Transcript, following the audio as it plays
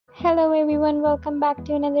Hello everyone, welcome back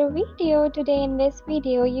to another video. Today in this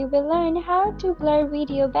video you will learn how to blur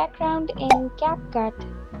video background in CapCut.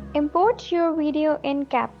 Import your video in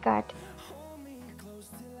CapCut.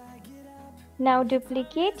 Now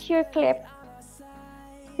duplicate your clip.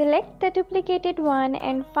 Select the duplicated one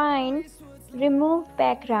and find Remove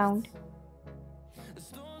Background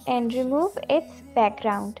and remove its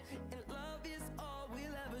background.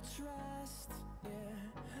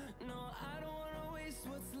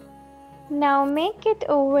 Now make it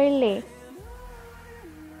overlay.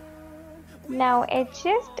 Now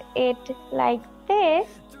adjust it like this.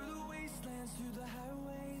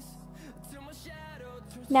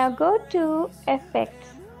 Now go to Effects.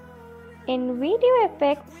 In Video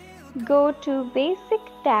Effects, go to Basic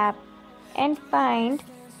tab and find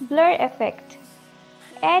Blur Effect.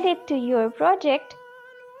 Add it to your project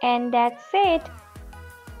and that's it.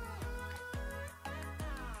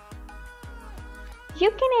 You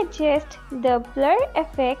can adjust the blur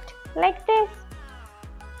effect like this.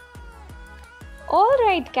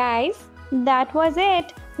 Alright guys, that was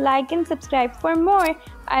it. Like and subscribe for more.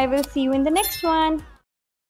 I will see you in the next one.